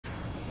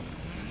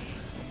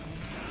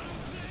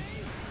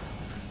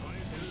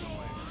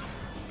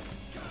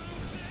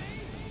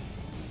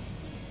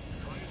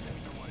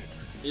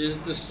Is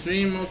the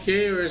stream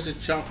okay or is it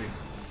choppy?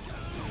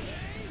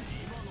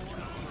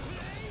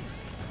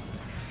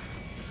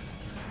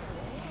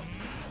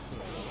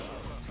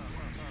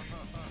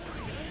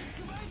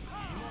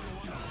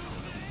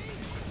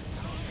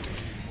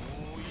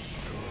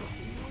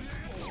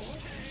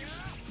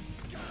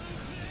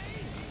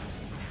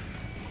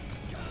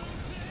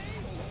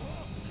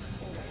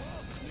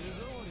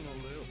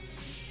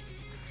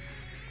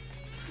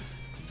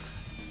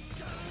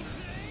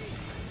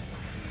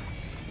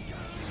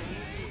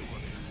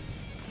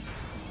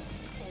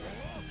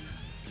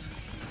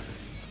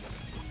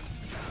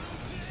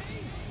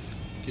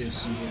 Okay,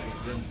 seems like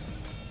it's good.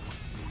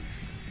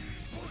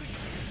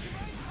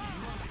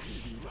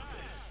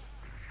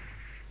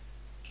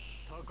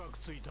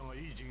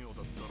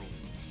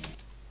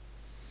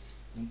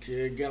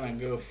 Okay, gonna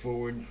go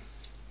forward.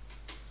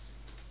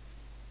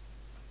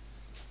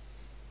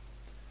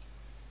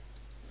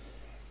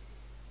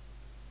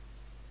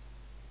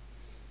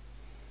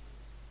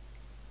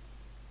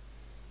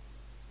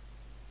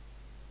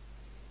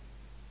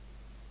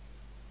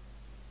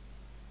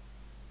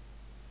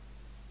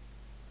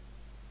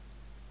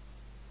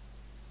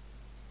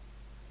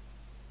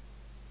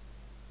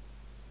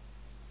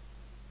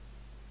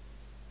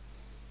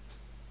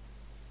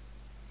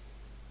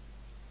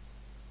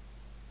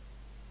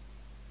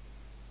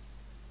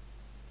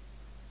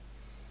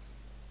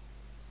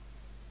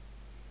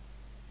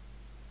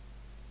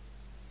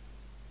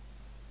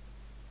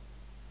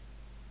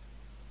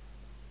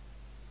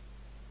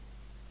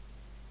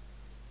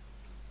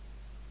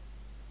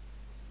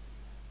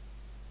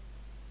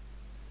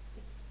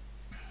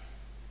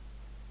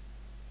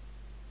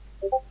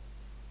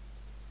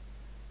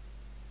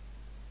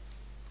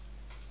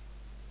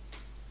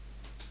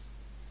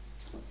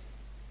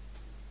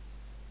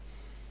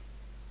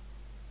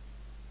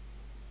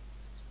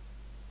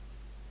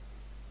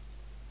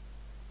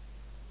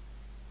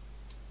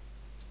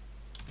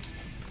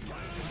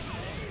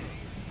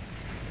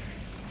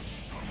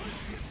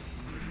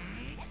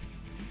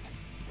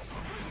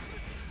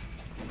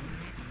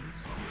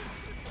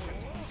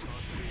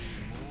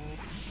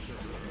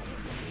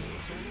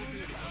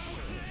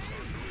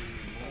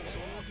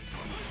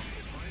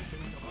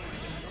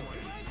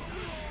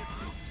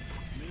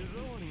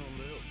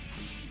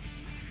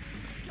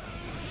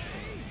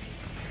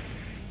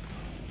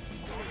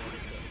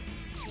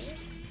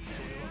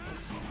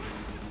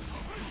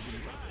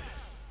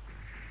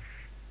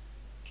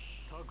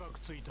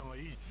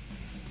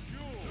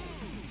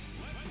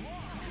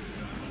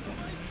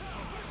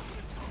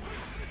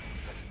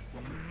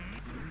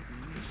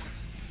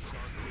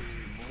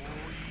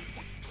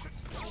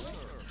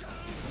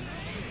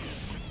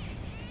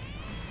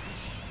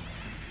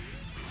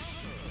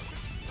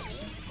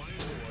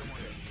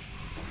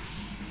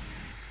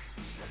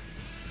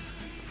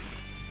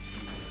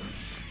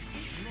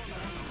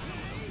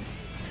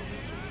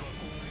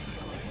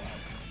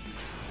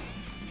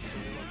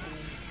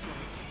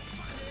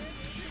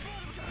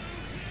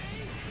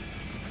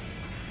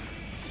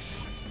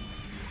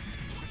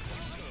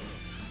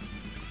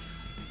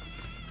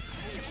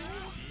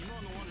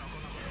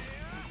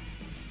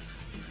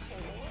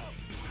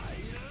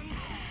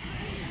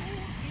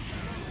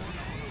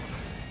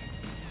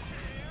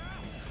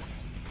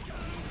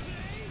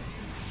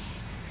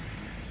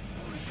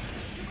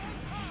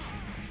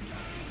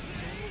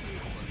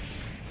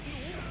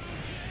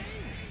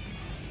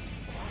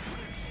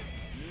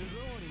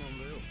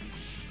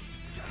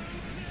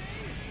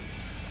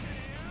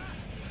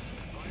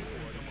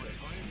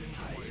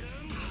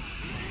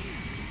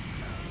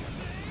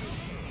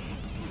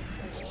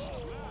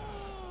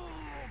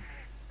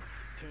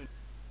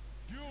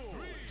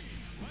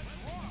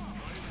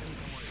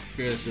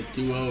 Okay, so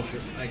 2-0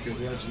 for Ike's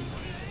Legend.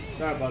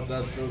 Sorry about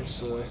that,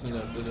 folks. A bit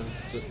of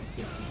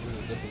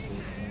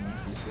difficulties on my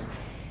PC.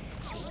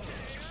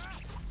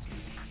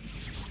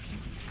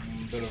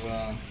 A bit of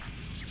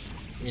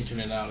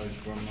internet outage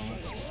for a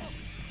moment.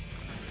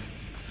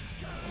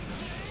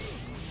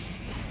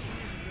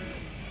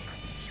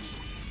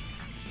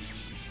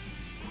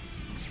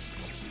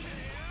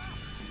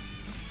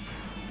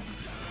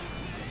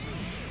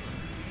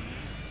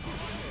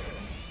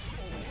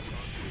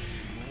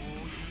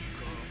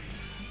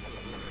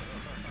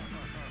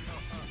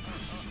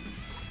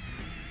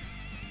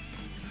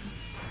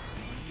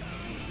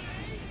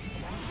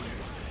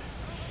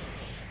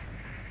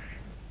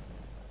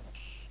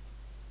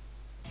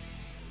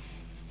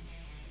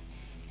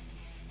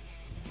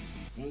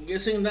 I'm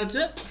guessing that's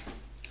it.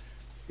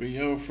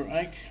 3-0 for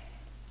Ike.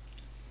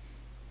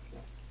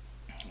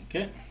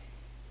 Okay.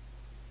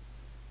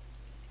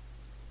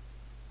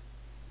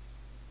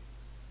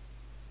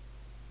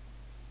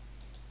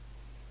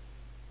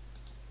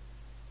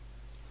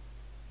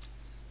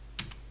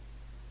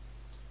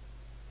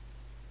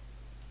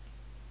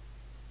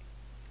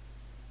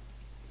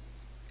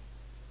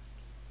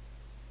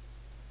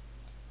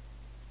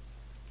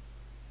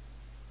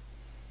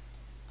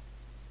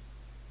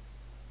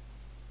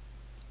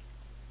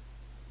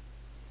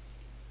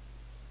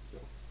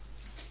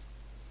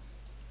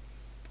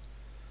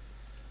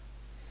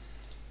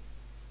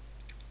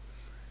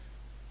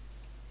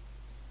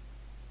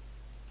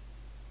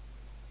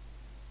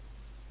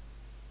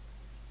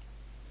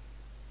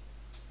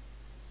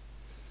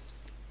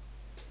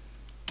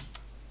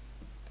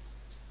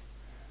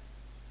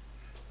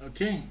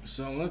 Okay,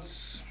 so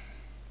let's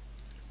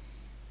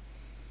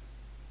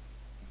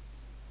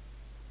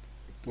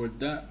report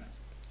that.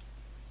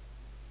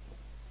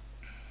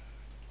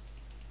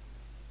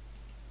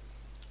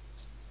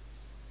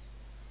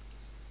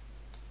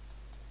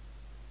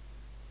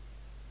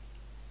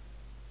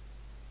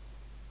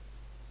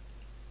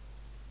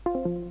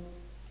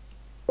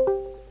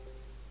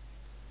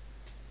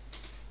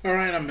 All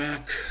right, I'm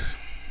back.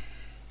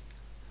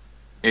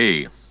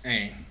 Hey.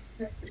 Hey,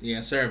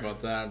 yeah, sorry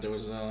about that. There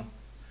was a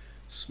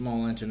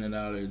small internet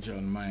outage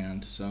on my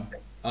end. So,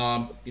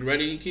 you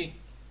ready, Iki?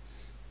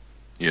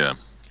 Yeah.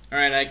 All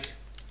right, Ike.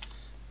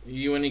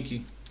 You and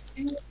Iki.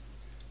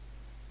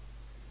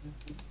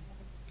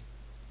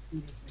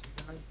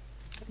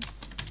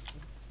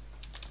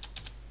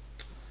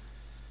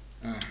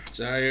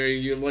 So how are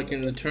you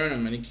liking the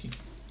tournament, Iki?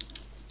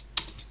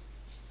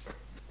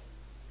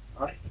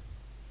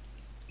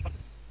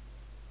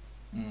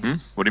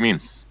 Mm. What do you mean?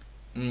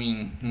 I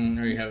mean,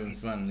 are you having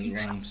fun? Is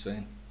what I'm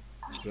saying.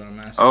 Is what I'm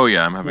asking. Oh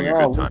yeah, I'm having a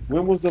good time.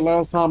 When was the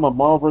last time a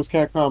Marvel vs.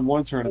 Capcom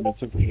 1 tournament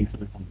took place?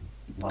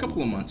 A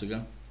couple of months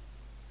ago.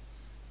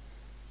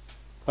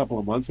 A couple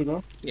of months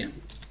ago? Yeah.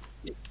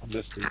 I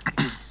missed it.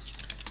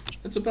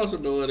 It's a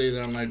possibility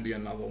there might be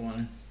another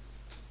one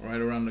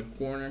right around the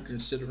corner,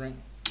 considering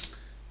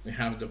they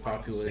have the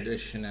popular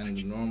edition and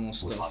the normal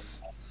stuff.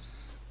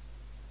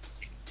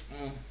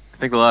 I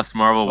think the last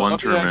Marvel Well, 1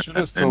 let me ask tournament you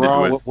this, ended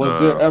Terrell. with Was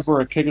there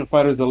ever a King of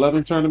Fighters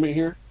 11 tournament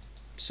here?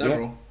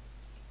 Several.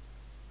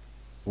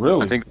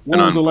 Really? I think When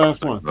was the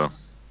last one? though.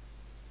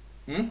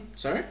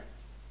 Sorry?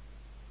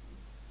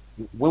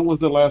 When was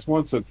the last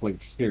one took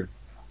place here?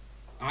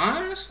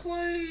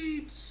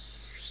 Honestly,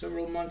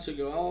 several months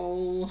ago.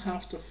 I'll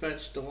have to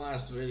fetch the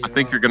last video. I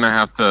think you're gonna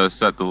have to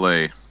set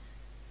delay.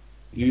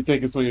 Do you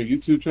think it's on your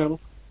YouTube channel?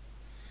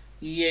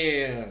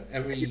 Yeah,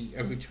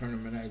 every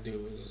tournament I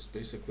do is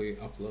basically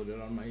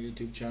uploaded on my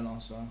YouTube channel.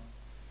 So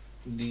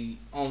the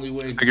only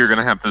way. I think you're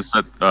gonna have to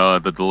set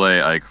the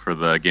delay, Ike, for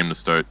the game to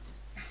start.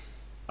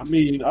 I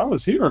mean, I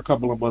was here a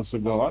couple of months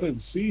ago. I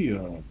didn't see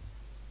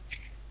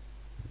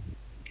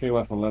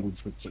KOF 11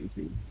 took place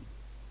here.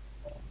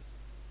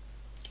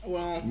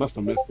 Well, Must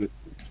have missed it.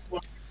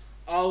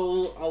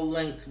 I'll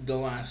link the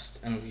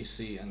last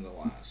MVC and the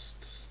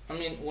last. I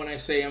mean, when I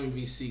say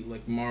MVC,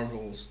 like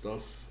Marvel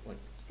stuff, like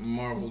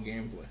Marvel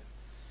gameplay,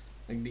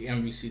 like the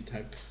MVC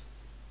type.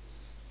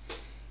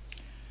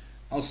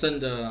 I'll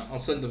send the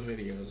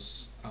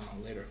videos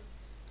later,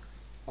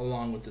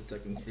 along with the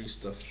Tekken 3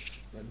 stuff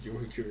that you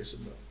were curious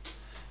about.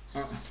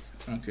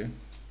 Okay.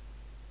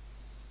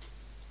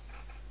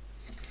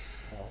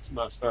 Oh, it's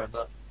not starting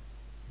up.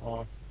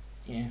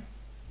 Yeah.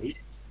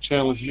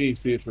 Challenge me,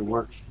 see if it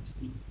works.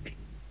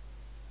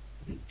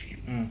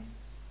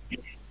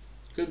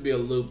 Could be a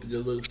loop the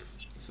loop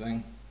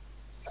thing.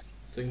 I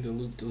think the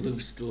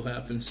loop still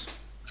happens.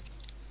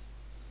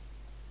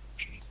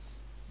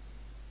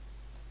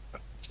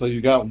 So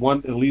you got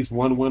at least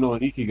one win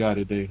on Ikigai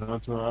today, huh,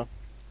 Tara?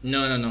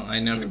 No. I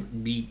never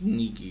beat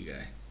Nikki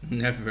guy.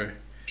 Never.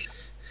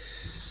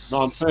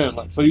 No, I'm saying,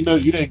 like, so you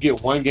didn't get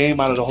one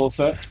game out of the whole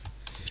set?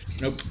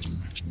 Nope.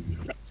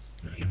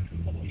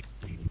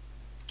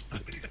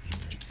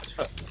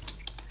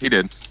 He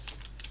did.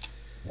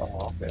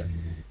 Oh, okay.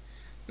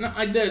 No,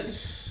 I did.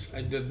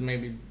 I did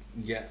maybe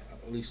get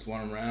at least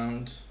one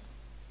round,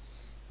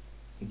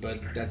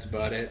 but that's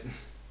about it.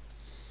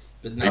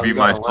 But He beat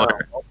my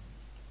Slayer.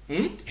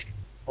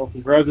 Well,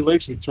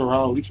 congratulations,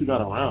 Tara. At least you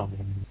got around.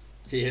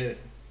 Yeah.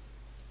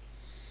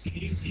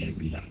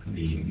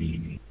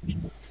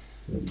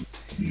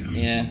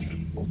 Yeah.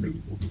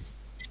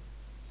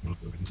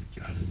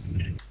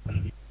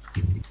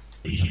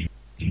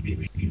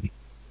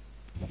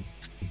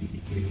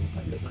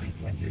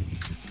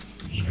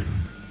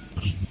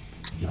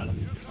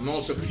 I'm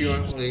also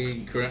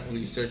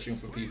currently searching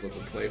for people to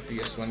play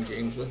PS1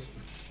 games with.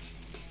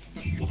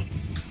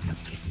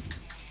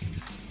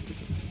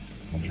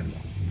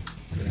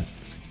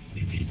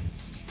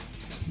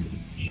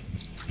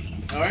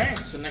 Alright,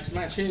 so next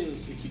match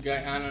is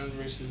Ikigai Anon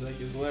versus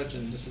Ike's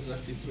Legend. This is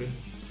FT3.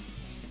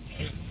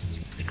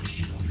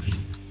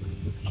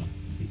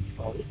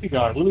 Oh,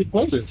 Ikigai really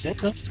played this.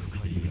 Okay.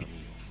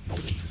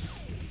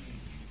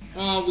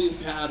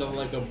 We've had a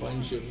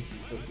bunch of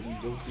fucking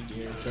Guilty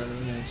Gear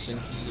tournaments, and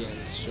he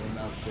has shown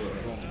up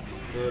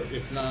for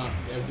if not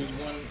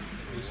everyone,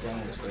 at least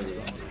almost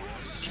everyone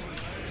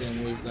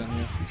thing we've done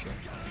here. So.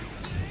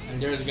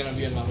 And there's gonna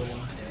be another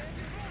one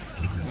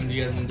on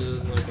the end, on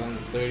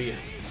the 30th.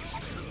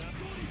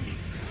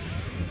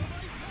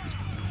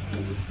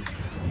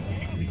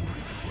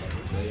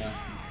 So yeah,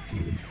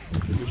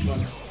 should be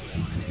fun.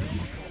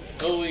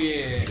 Oh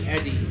yeah,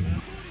 Eddie.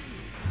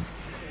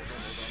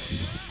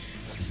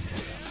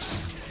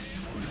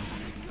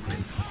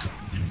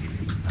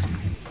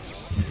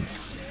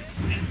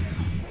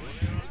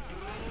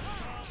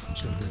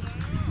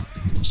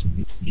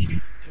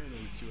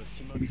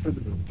 He said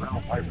it was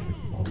round fight.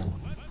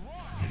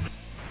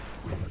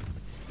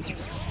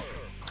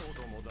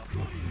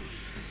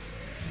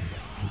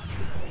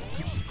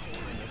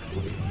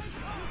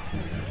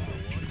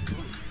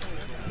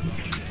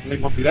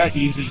 ain't gonna be that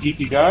easy,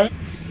 geeky guy.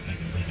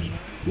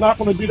 It's not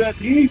gonna be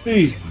that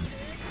easy.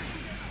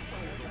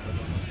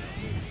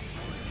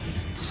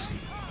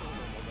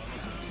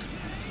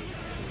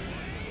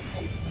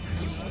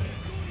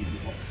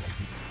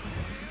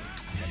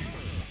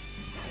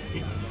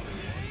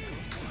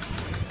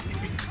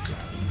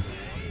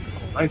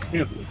 Nice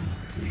cancel.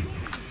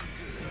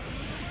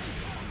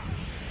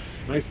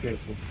 Nice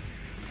cancel.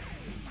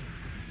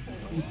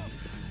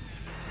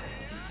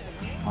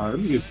 Alright, let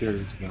me get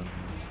serious now.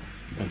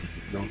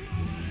 No.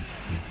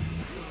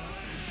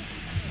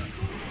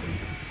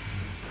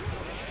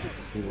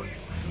 Let's see what.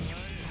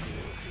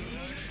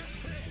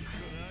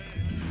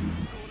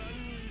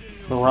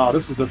 So wow,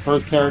 this is the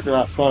first character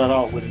I started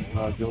out with in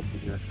Guilty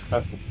Gear.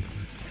 I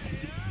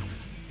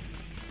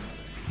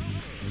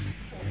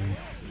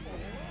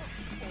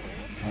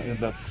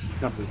end up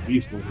becoming a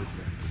beast with it.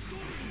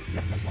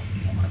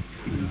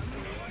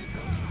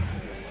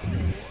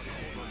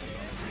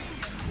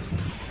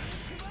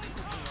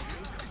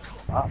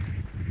 Wow.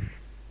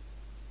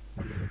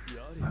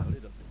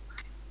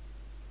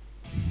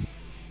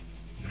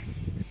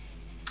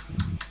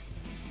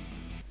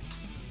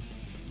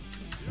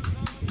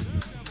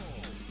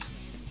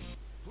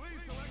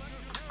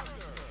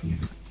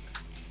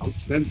 I'm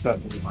sense that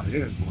in my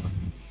head, boy.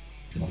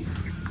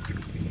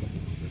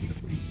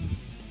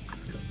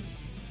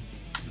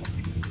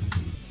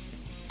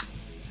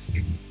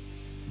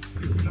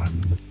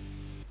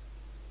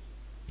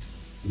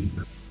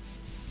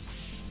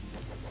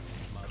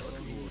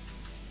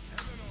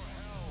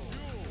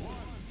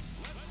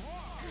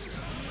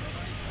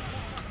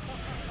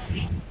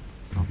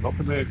 I'm up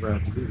in there,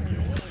 grab.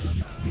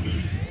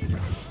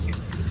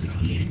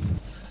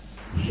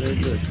 Very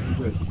good,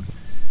 very good.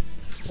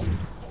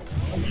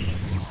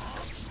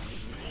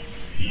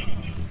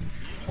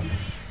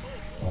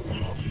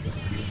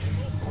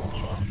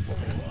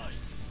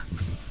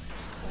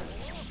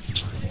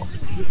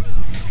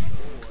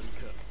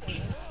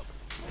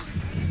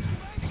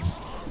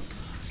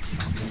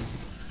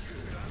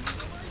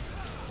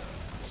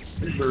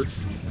 Reverse.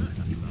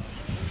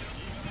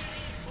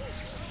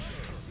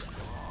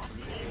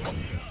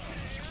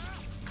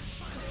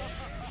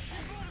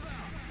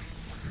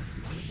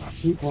 My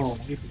soup on,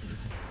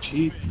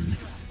 cheap.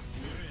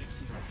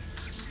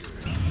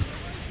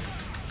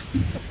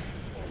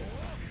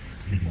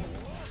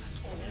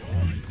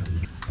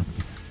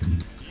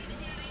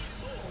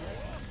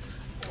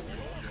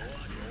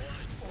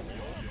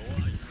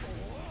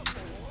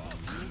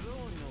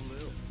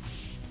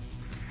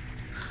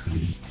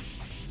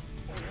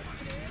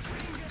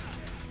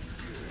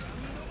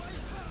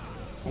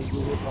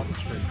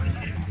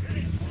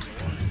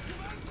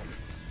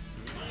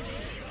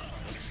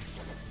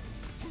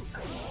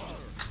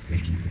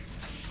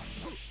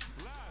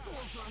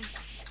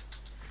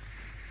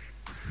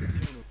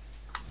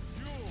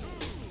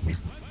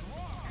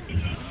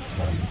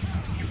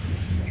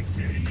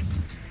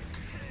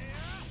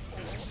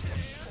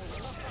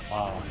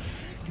 Wow.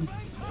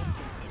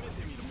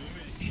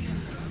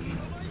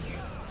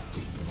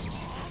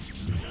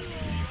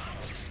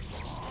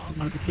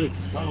 Like a fix.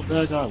 Oh,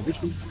 bad guy. Which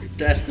one?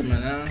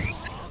 Testament, huh?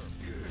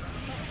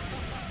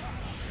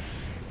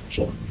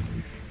 Sure.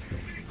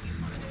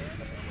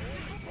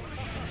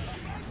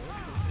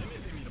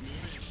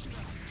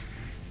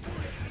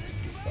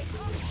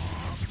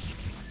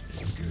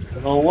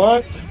 You know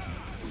what?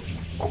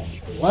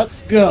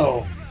 Let's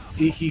go,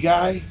 geeky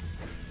guy.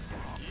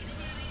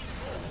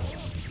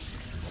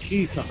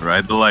 Keith.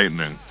 Ride the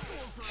lightning.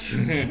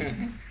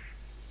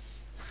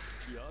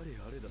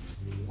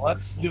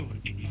 Let's do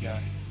it, geeky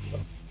guy.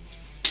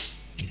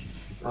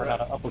 I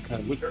got an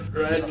uppercut with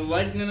Right, the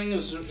lightning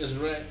is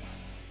right.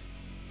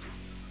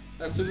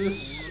 After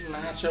this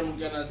match, I'm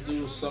gonna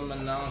do some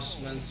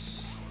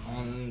announcements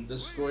on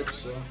Discord,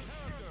 so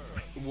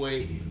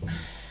wait.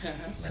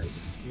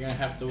 You're gonna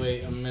have to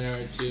wait a minute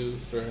or two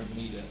for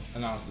me to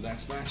announce the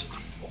next match.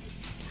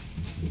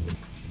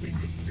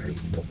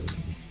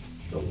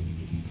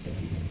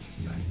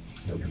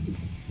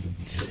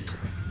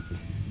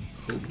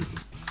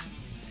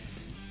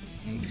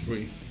 I'm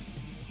free.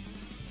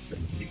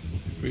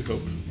 Free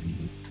hope.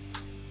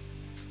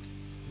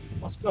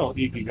 Let's go,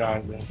 geeky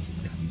guy, man.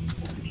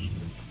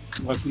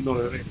 Unless you know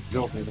that it ain't a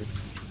joke, man.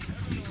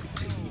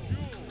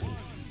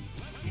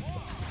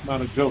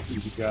 Not a joke,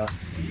 geeky guy.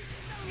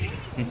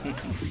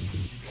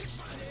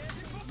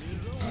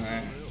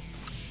 Alright.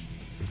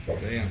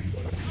 Damn.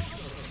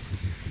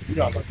 You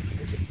got lucky.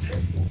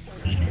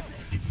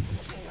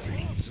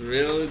 It's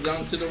really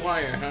down to the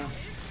wire, huh?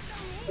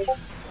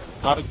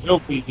 Not a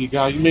joke, geeky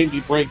guy. You made me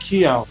break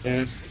Key out,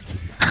 man.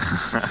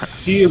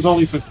 Key is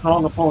only for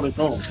strong opponents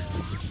only.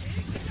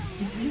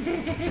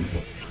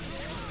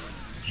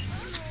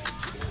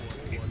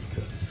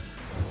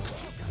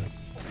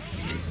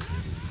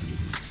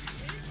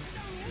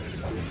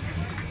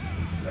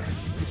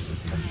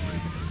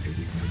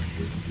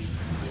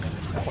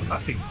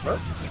 Nothing, bro.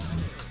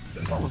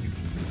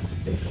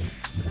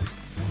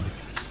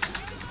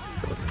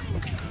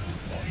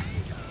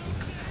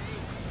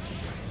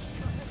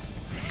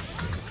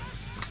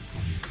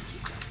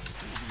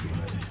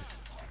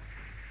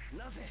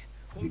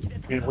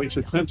 Can't waste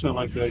your attention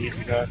like that, you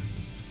got.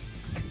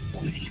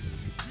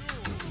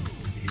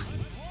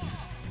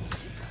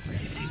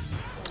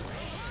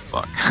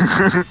 Fuck.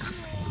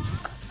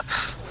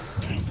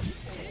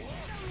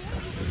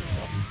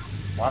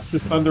 Watch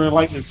this thunder and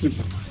lightning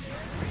super.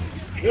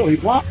 Yo, he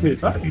blocked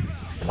it. Nice.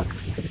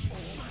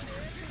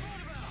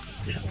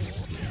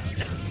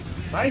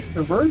 Nice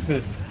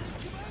conversion.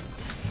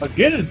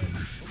 Again.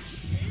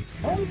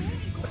 Oh.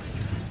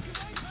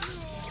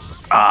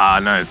 Ah,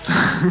 nice.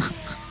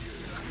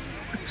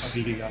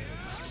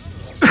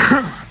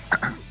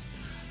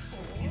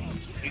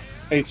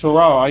 Hey,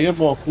 Terrell, I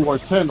am on floor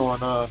 10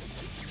 on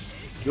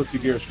Guilty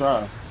Gear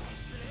Strive.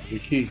 The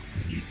key.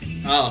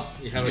 Oh,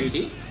 you have a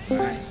key?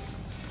 Nice.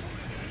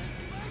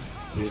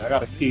 Yeah, I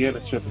got a key and a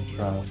chip in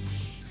Strive.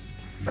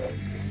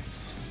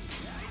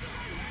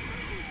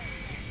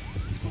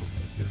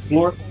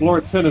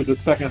 Floor 10 is the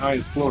second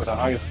highest floor. The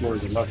highest floor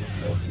is 11.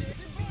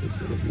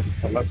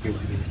 So 11.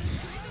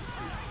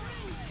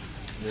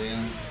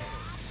 Yeah.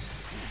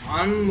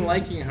 I'm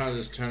liking how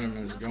this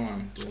tournament is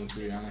going, to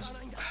be honest.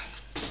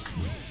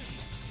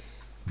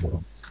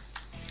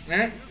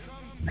 Alright.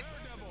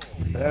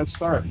 Bad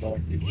start, though.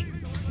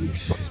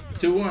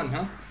 2-1,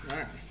 huh?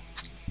 Alright.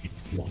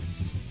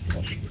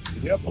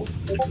 Yep.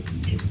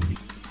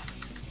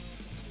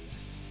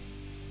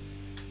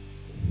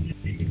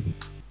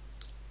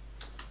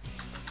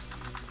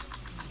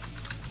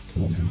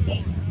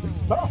 It's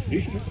tough.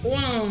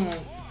 Well,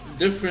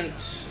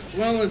 different.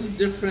 Well, it's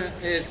different.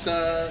 It's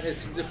a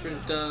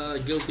different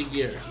Guilty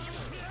Gear.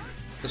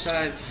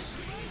 Besides,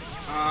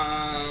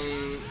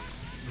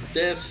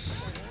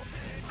 this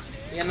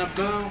in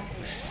about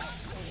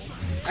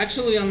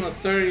actually on the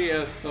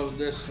 30th of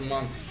this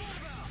month,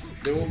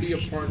 there will be a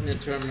partner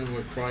tournament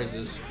with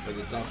prizes for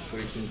the top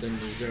 3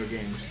 contenders their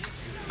games.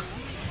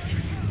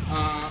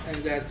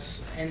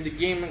 And the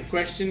game in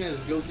question is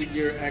Guilty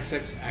Gear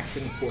XX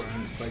Accent Core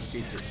and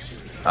Fightcade 2.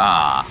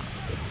 Ah.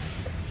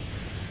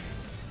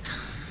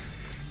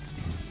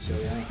 So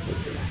yeah,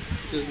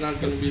 this is not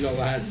gonna be the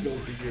last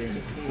Guilty Gear,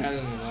 not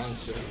in the long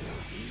shot.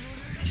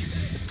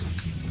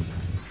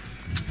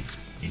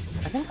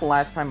 I think the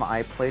last time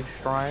I played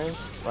Strive,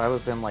 I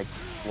was in like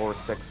floor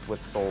 6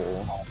 with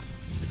Soul.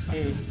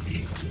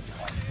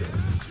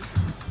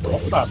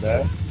 That's not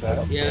bad.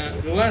 Yeah,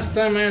 the last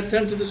time I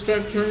attempted the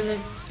Strive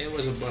tournament, it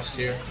was a bust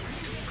here.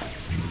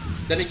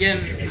 Then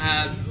again,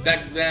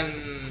 back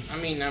then, I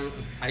mean,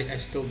 I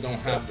still don't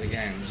have the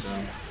game, so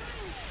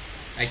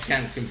I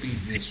can't compete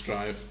in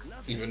Strive,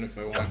 even if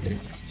I want to.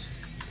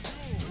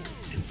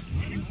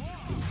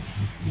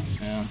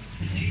 Yeah.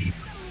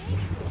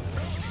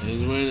 It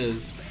is what it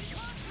is.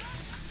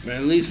 But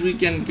at least we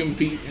can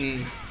compete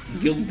in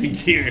Guilty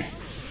Gear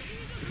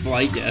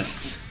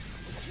Flycast.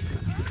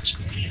 Which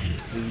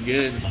is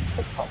good.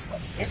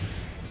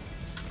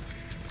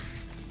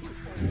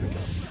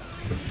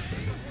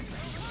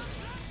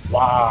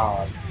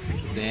 Wow.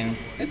 Damn.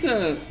 It's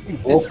a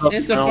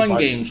fun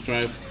game,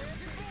 Strive.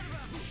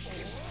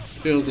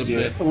 Feels a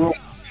bit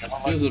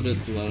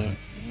slow.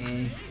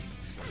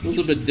 Feels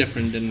a bit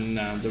different than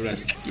the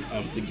rest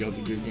of the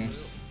Guilty Gear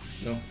games.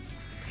 No.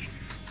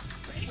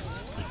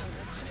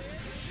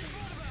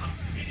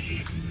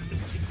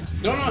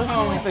 Don't know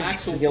how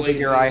Axel plays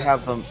Here I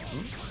have them.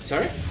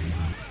 Sorry?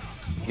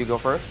 You go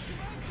first.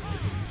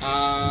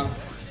 I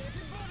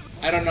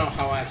don't know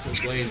how Axel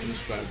plays in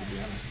Strive, to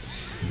be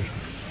honest.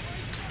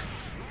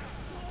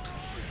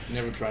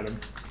 Never tried him.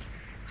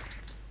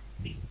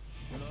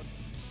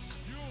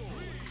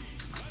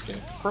 Okay.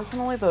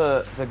 Personally,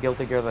 the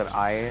Guilty Gear that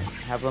I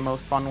have the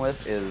most fun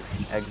with is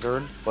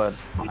Exerd, but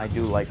I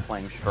do like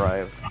playing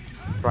Strive.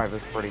 Strive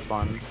is pretty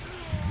fun.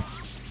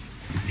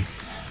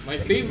 My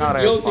favorite Not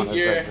Guilty as fun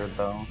Gear. as Exerd,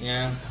 though.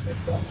 Yeah.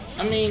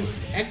 I mean,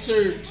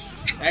 Exerd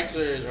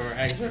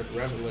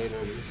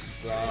Revelator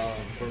is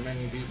for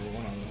many people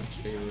one of their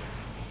favorite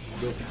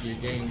Guilty Gear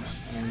games,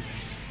 and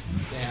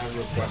they have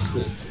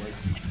requested like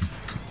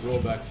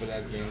rollback for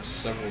that game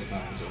several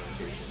times on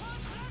occasion.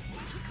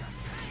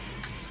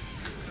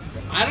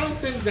 I don't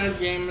think that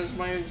game is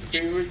my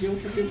favorite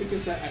Guilty Gear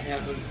because I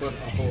haven't put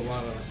a whole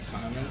lot of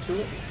time into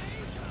it.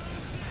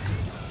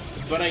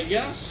 But I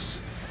guess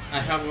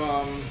I have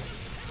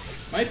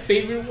my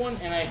favorite one,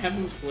 and I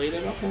haven't played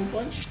it a whole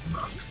bunch,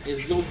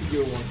 is Guilty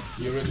Gear 1,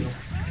 the original.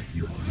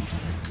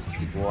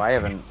 Well, I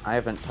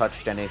haven't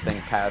touched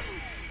anything past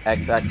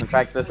XX. In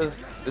fact, this is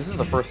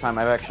the first time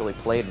I've actually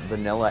played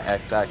vanilla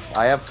XX.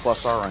 I have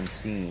plus R on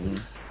Steam,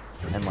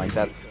 and like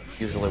that's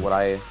usually what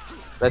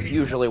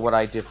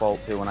I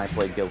default to when I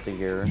play Guilty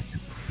Gear.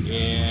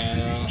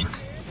 Yeah.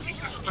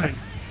 I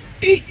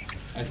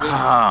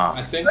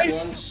think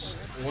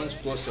once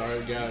plus R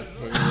got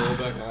fucking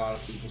rollback, a lot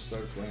of people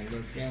started playing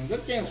that game.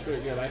 That game's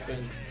pretty good. I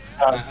think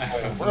I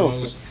have the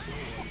most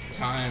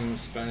time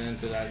spent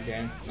into that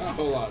game. Not a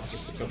whole lot,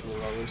 just a couple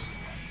of hours.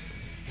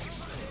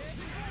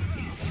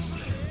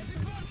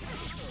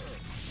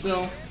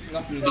 Still,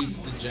 nothing beats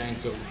the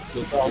jank of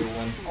Guilty Gear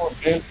 1.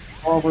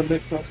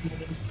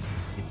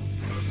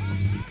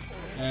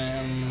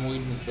 I'm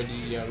waiting for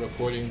the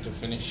recording to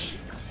finish.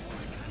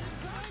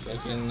 So I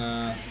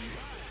can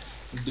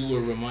do a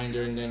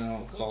reminder and then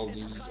I'll call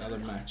the other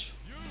match.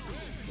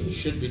 It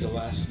should be the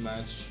last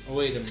match. Oh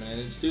wait a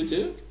minute, it's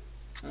 2-2?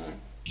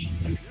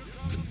 Alright.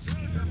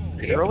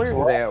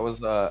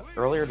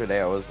 Earlier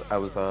today I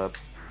was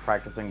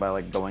practicing by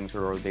like going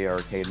through the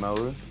arcade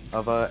mode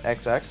of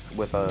XX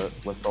with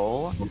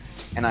Soul,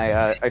 and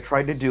I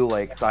tried to do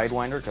like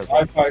Sidewinder because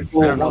like, I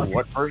don't know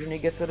what version he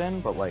gets it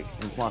in, but like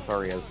in Plus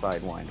R he has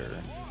Sidewinder,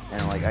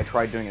 and like I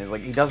tried doing it, it's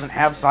like he doesn't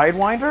have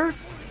Sidewinder.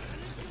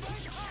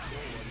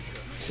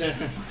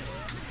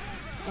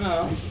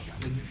 Well,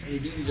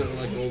 these are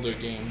like older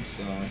games,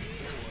 so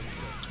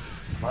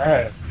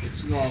Right.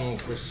 it's normal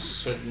for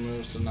certain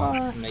moves to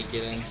not make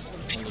it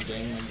in the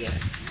game, I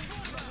guess.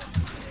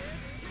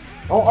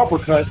 Oh,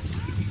 uppercut.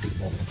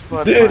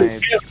 But my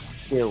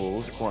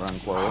skills, quote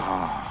unquote,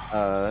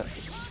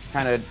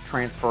 kind of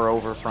transfer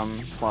over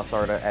from Plus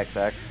R to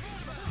XX.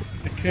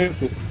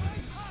 Cancel.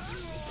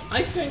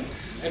 I think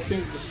the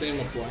same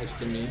applies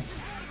to me.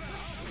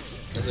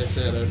 As I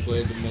said, I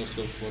played the most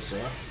of Plus R,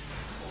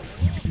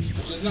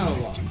 which is not a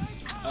lot.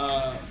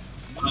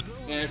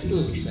 And it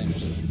feels the same,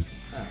 so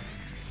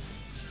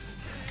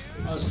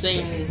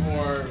same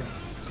or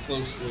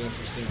closely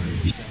interesting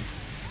the same.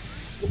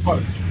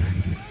 Oh.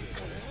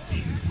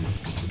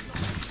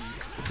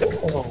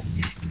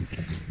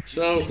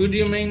 So, who do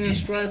you main in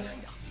Strife?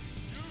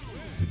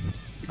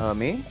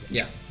 Me?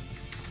 Yeah.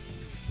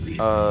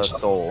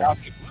 Soul.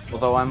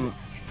 Although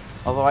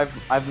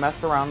I've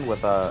messed around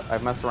with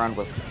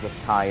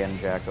Kai and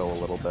Jacko a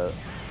little bit.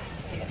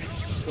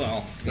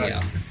 Well, yeah.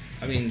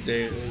 I mean,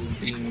 they're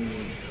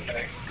being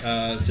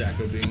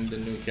Jacko being the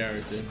new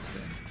character. So.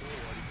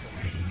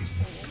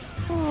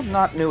 Well,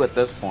 not new at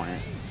this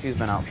point. She's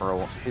been out for a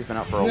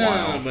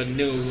while. No, but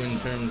new in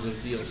terms of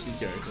DLC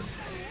character.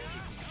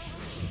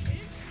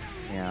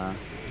 Yeah.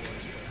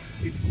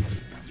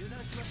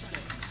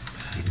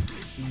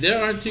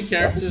 There are two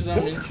characters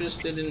I'm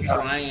interested in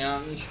trying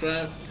out in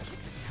Strife.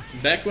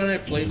 Back when I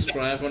played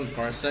Strife on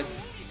Parsec,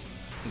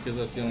 because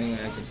that's the only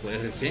way I could play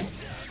the game.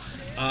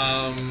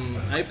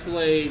 I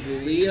played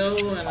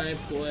Leo and I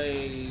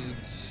played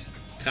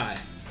Kai.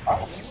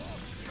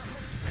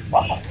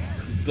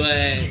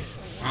 But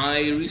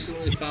I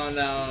recently found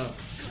out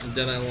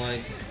that I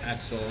like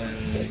Axel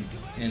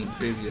in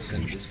previous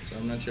entries, so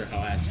I'm not sure how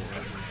Axel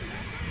is.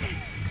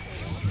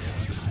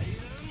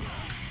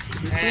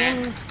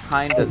 Seems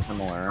kinda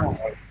similar.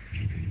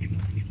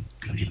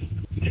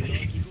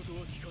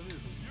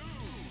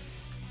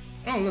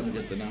 Oh, that's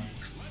good to know.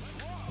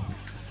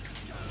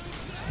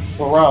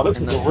 Well, wow, this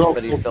In is the a real. sense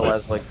that he still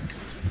has like,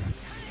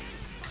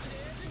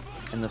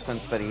 in the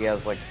sense that he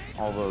has like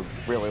all the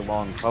really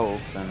long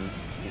pokes, and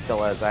he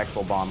still has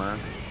Axel Bomber,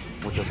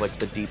 which is like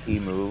the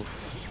DP move.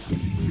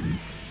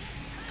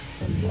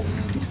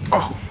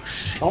 Oh,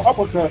 Oh,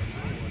 uppercut.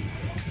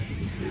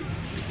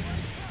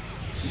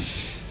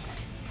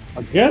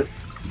 Again?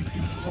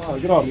 Oh,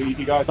 get off me,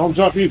 you guys. Don't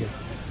jump either.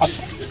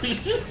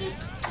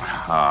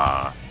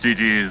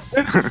 GG's.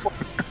 You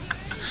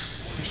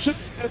should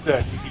have did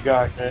that, you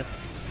guys, man.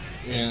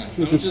 Yeah,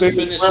 You I'm just just stay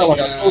finishing. around like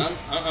I told you.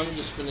 I'm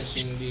just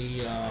finishing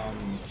the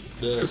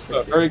Good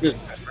stuff. Very good.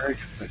 Very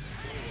good.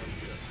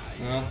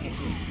 Well,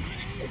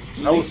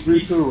 That was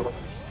 3-2.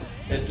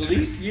 At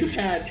least you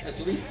had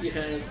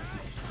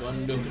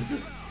fun doing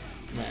the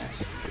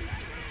match.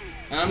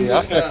 I'm Yeah,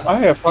 just I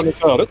had fun as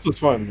hell. This was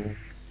fun, man.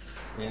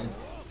 yeah.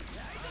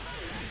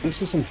 This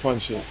was some fun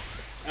shit.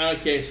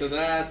 Okay, so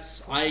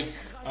that's Ike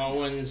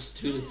Owens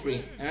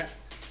 2-3. Alright.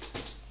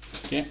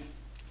 Okay.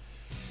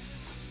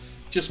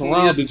 Just So,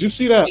 wow, needed- did you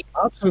see that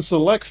option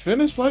select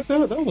finish like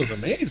that? That was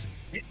amazing.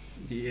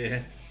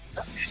 Yeah.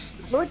 I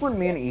feel like when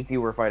me and Iki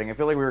were fighting, I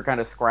feel like we were kind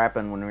of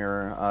scrapping when we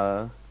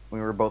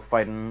were both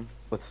fighting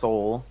with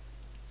Soul.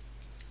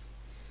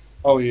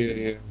 Oh, yeah,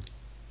 yeah.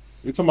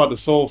 You talking about the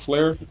Soul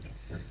Flare?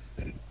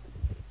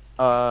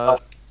 No,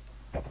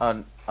 I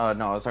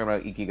was talking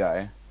about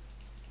Ikigai.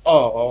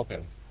 Oh, okay.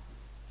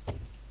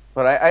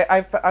 But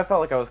I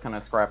felt like I was kind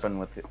of scrapping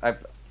with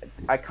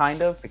I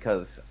kind of,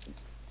 because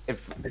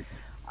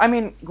I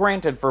mean,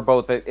 granted, for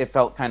both it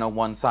felt kind of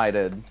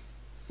one-sided,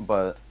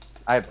 but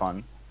I had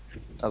fun.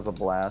 That was a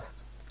blast.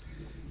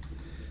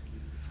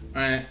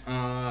 Alright,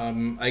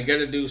 I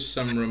gotta do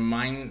some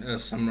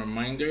reminders.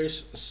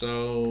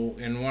 So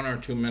in 1 or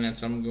 2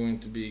 minutes, I'm going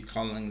to be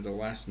calling the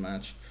last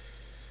match.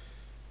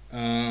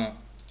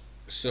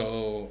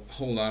 So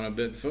hold on a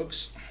bit,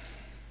 folks.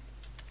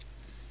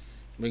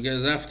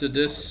 Because after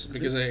this,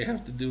 because I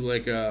have to do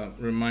like a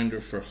reminder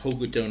for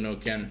Hokuto no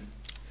Ken.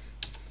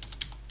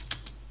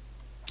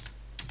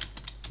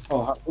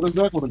 Oh, what is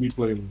that going to be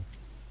played on?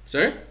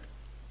 Sorry?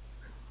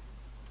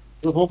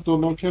 What Hokuto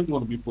no Ken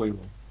going to be played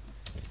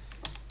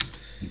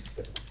on?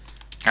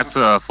 That's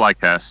a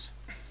Flycast.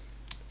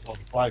 On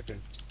the Flycade.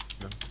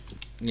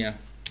 Yeah.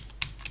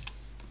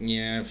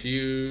 Yeah, if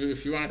you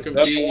want to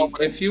That's compete, the one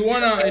with- if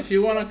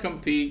you wanna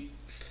compete,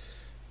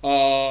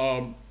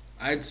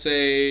 I'd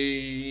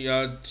say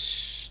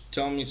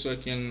tell me so I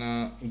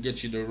can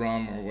get you the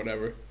ROM or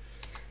whatever,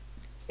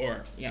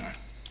 or yeah.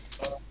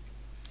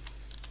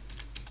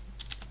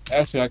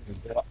 Actually, I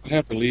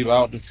have to leave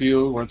out the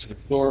field, run to the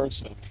floor,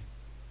 so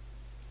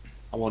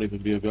I won't even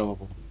be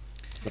available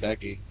for that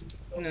game.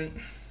 No,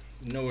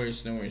 no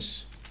worries, no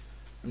worries.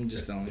 I'm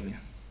just telling you.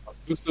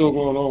 It's still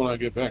going on when I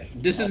get back.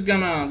 This is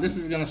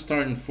gonna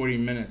start in 40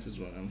 minutes, is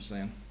what I'm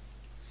saying.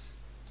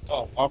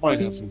 Oh, I might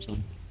have some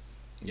time.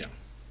 Yeah.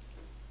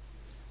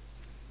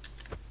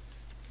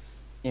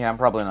 Yeah, I'm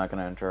probably not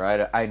gonna enter.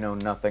 I know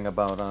nothing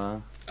about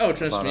Oh,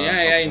 trust But, me, uh,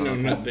 I I'll- know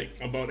nothing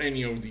about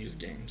any of these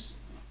games.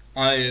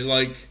 I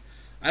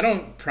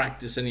don't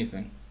practice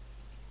anything.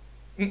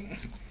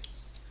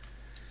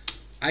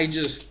 I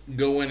just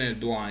go in it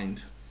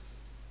blind.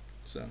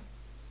 So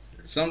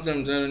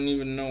sometimes I don't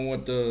even know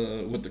what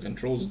the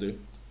controls do.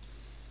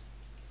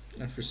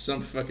 And for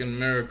some fucking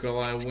miracle,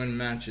 I win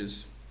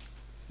matches.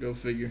 Go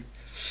figure.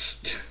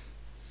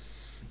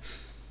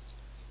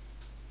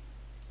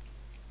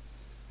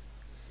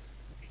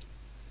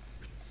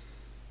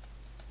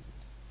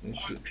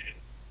 Let's see.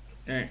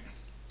 Alright.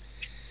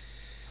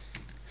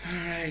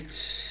 Alright.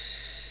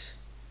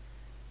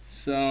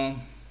 So,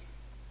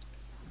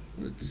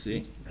 let's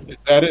see. Is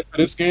that it for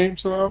this game,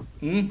 Terrell?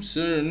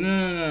 Sir,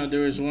 no.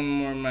 There is one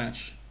more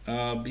match.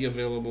 Be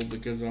available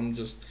because I'm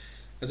just,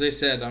 as I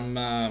said,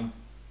 I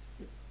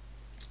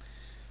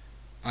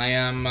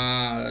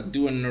am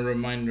doing a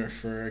reminder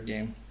for a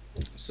game.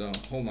 So,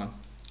 hold on.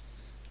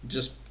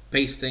 Just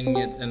pasting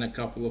it in a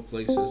couple of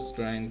places,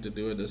 trying to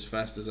do it as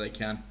fast as I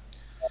can.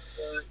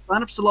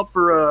 Sign up still up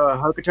for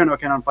Hokuto no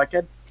Ken on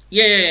Fightcade?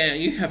 Yeah.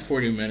 You have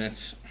 40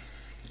 minutes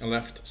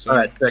left. So,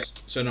 Alright, sick.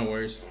 So no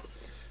worries.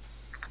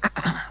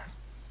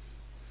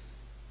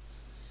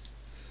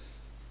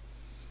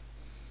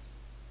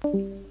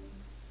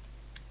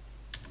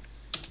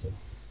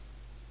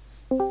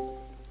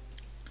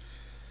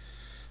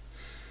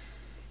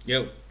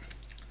 Yo.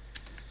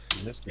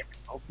 This game,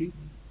 okay.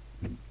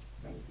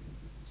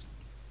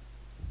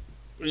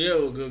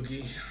 Yo,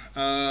 Goki.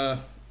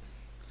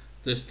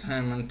 This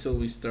time until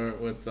we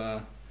start with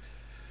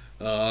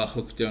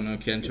Hokuto no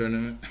Ken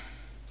tournament.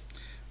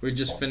 We're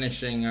just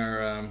finishing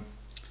our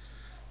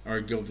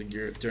Guilty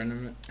Gear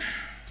tournament.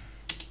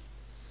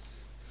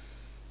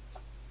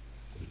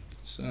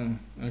 So,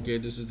 okay,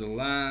 this is the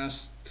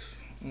last.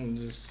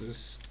 This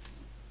is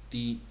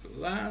the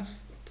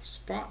last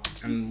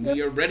spot, and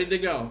we are ready to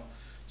go.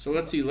 So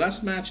let's see.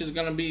 Last match is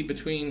gonna be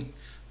between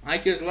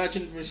Ika's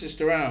Legend versus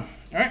Terrell.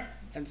 All right,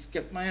 let's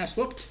get my ass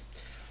whooped.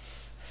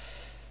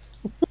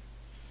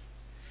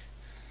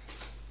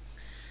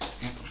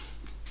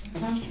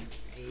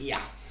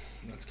 Yeah,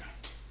 let's go.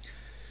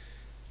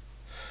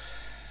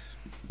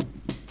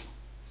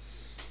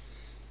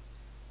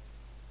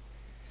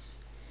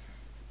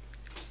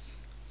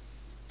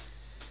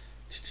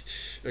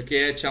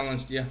 Okay, I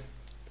challenged you.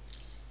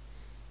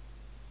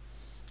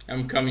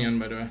 I'm coming on,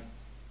 by the way.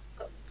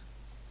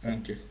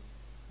 Okay.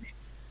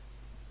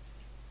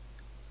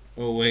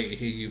 Oh wait,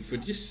 you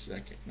put just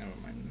okay. Never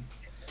mind.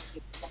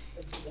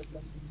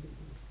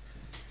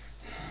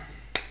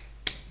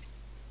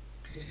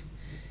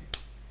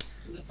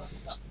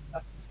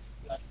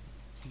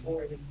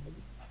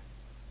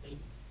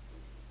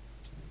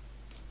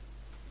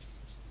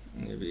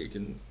 Maybe you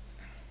can.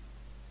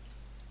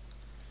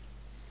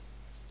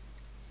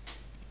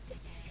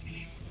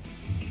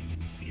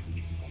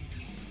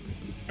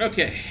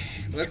 Okay,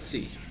 let's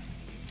see.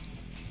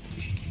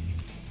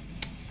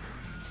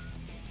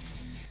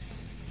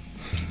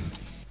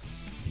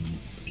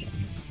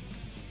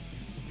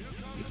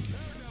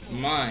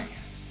 My.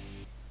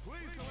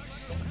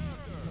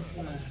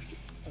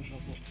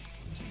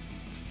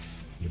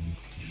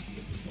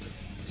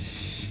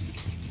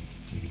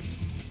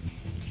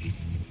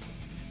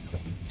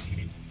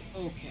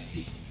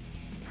 Okay.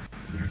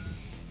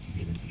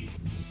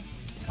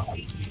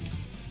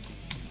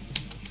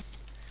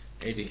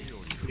 AD.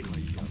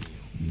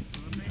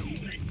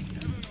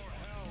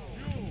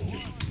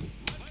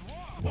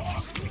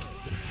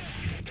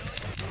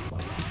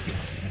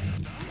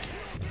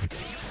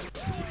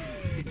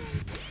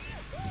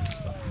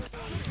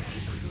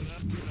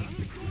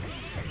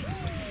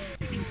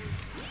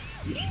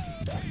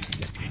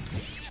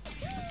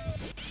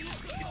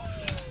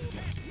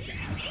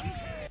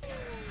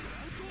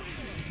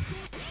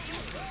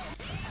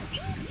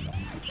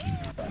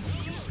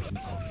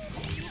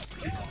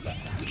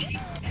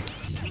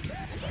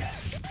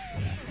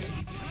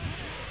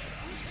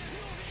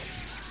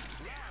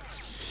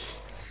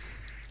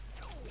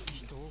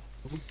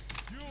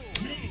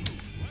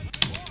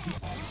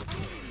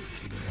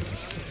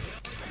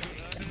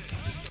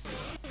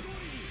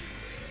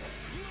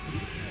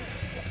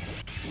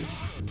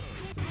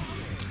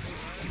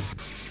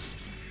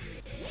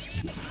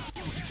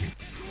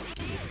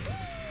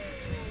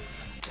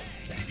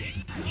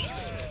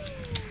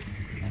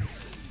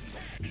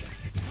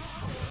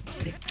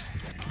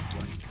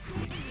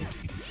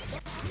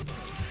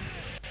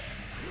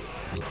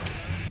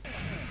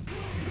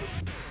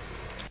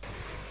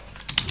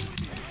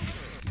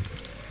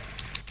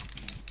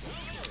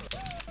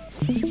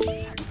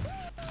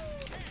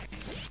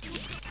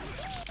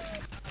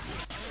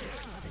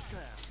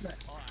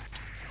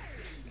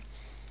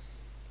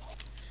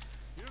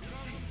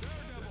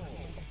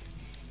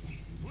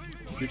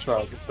 Good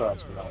try,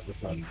 Scott. Good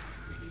try.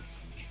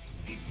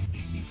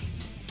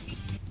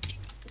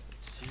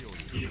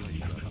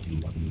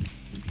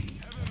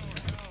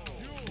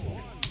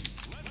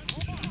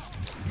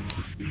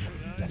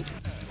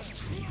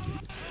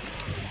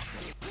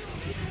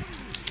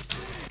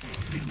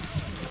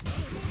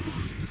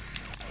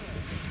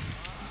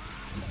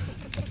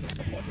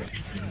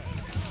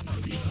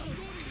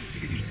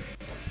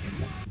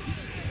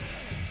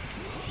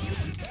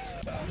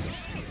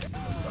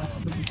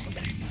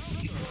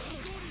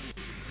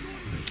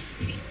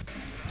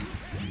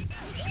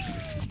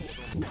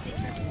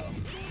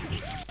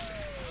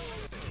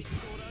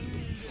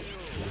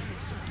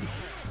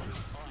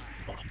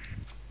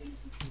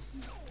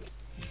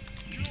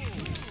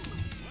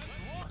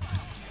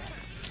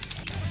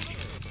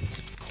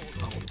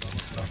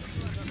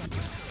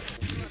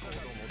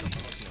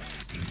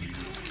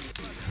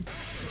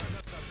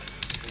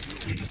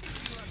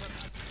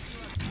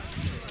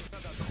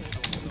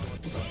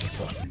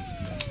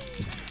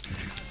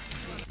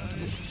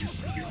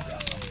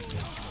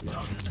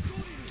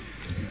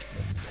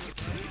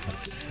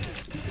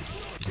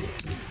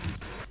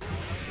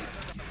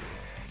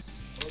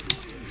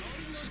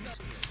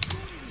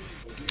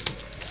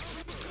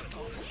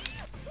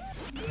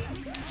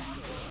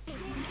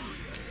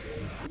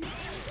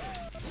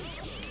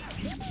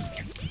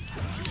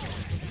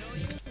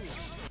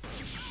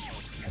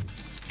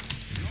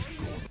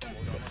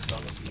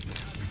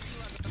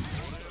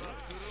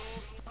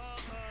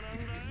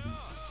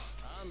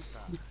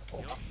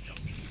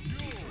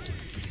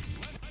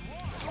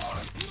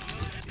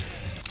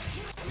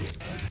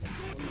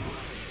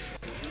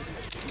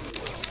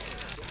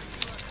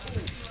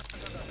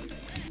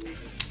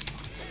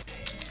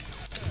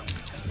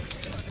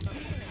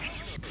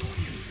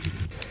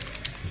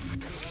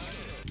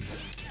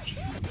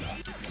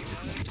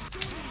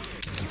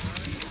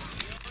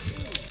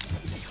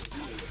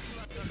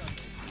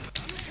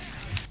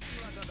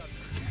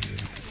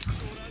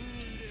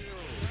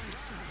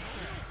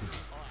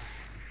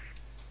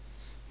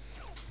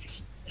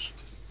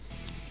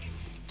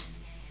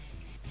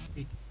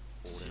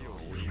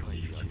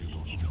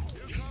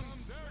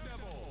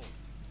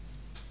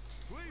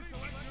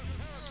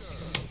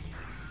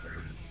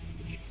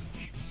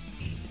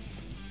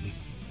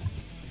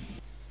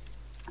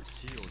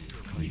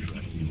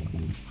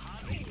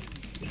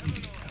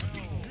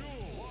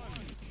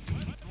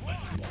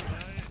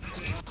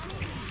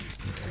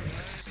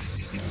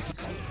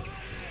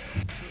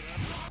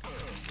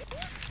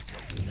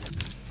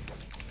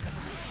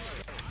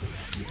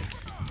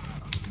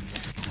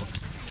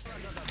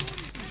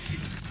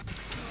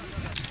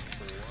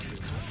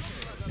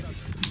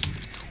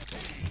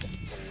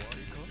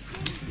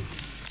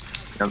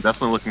 I'm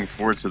definitely looking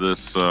forward to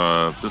this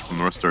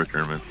North Star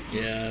tournament.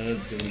 Yeah,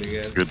 that's gonna be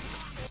It's good. good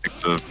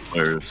mix of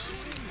players.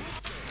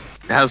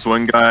 It has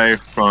one guy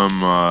from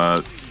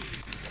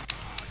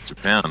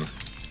Japan.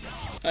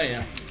 Oh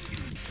yeah,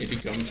 if he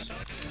comes.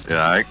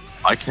 Yeah,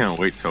 I can't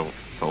wait to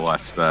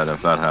watch that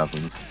if that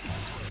happens.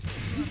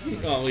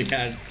 Well, we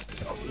had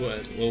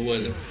what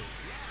was it?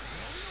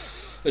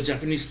 A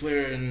Japanese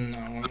player in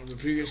one of the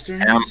previous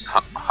tournaments.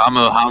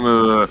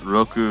 Hamu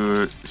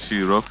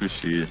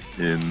Rokushi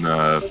in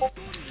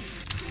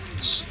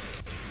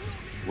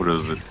what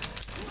is it?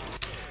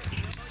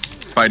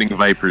 Fighting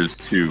Vipers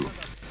 2.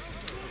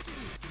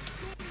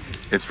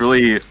 It's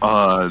really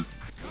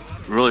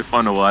really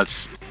fun to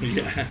watch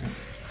Yeah.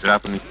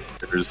 Japanese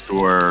players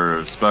who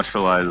are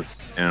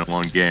specialized in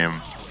one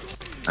game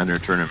and their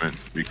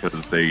tournaments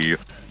because they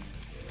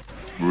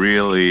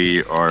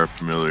really are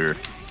familiar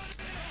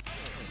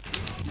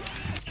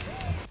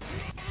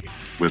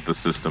with the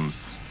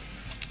systems.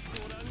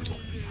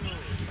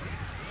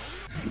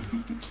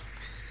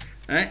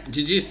 All right,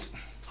 GG's.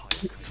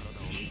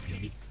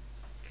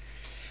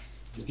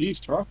 He's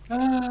truck.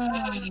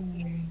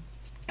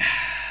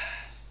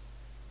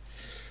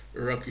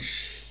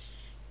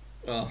 Rockish.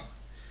 Well,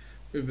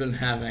 we've been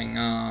having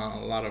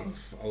a lot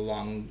of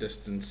long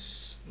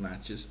distance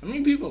matches. I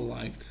mean, people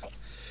liked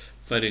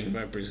Fighting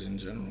Vipers in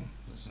general.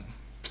 So.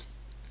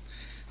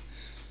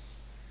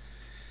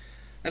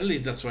 At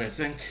least that's what I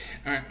think.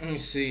 Alright, let me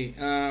see.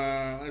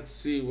 Let's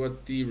see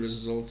what the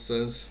result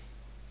says.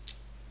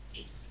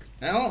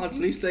 Well, at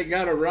least I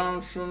got a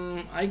round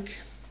from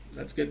Ike.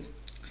 That's good.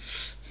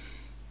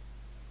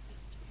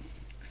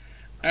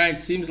 Alright,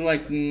 seems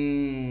like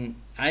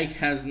Ike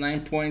has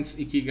 9 points,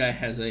 Ikigai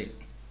has 8.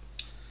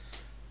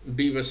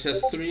 Beavis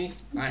has 3,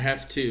 I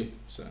have 2.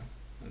 So,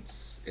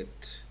 that's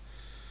it.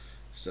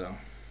 So,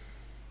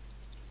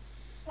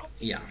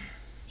 yeah. It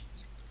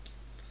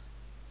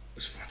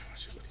was fun to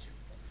watch it with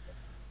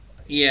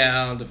you.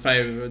 Yeah, the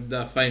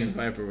Fighting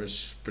Viper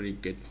was pretty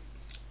good.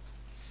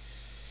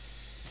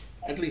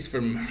 At least for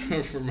my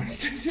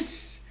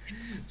standards.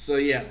 So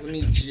yeah, let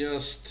me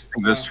just.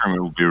 This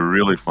tournament will be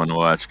really fun to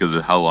watch because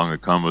of how long the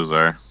combos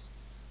are.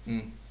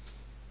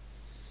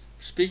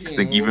 Speaking I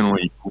think even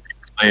when you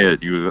play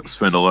it, you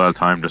spend a lot of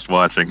time just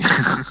watching.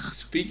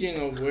 Speaking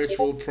of which,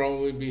 we'll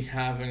probably be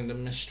having the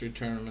mystery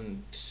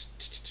tournament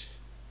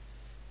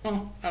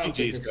Well, I don't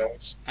think GG's, it's.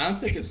 guys. I don't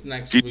think it's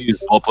next week.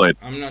 GG's, well played.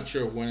 I'm not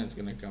sure when it's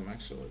gonna come.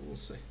 Actually, we'll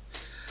see.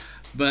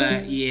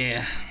 But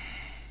yeah.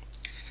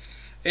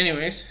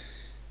 Anyways,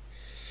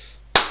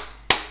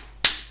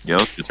 Yeah,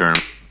 let's get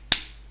tournament.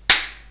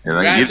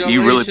 Yeah,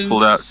 you really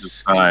pulled out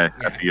his eye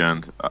at the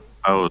end.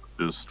 I was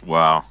just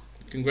wow.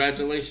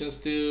 congratulations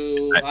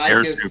to That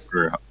air Ike's.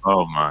 super.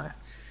 Oh my.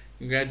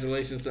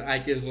 Congratulations to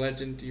Ike's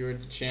Legend. You're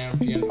the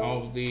champion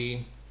of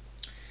the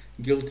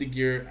Guilty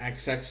Gear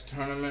XX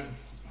tournament.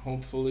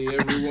 Hopefully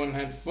everyone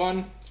had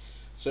fun.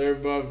 Sorry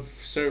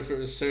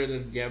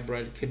that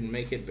Gabriel couldn't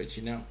make it, but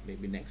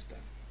maybe next time.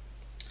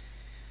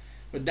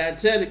 With that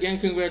said, again,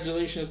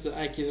 congratulations to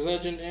Ike's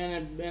Legend.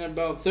 And in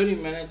about 30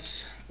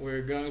 minutes,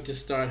 we're going to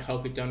start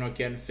Hokuto no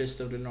Ken Fist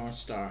of the North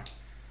Star.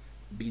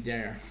 Be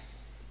there.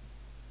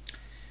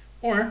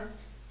 Or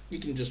you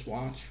can just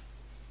watch.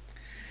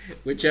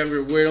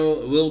 Whichever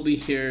will be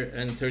here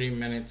in 30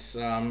 minutes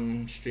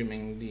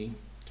streaming the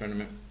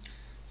tournament.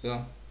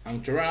 So,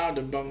 I'm Terrell,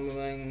 the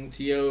bumbling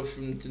TO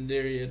from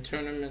Tendaria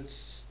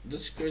Tournaments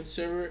Discord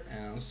server,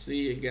 and I'll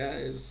see you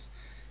guys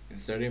in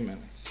 30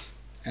 minutes.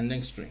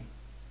 Ending stream.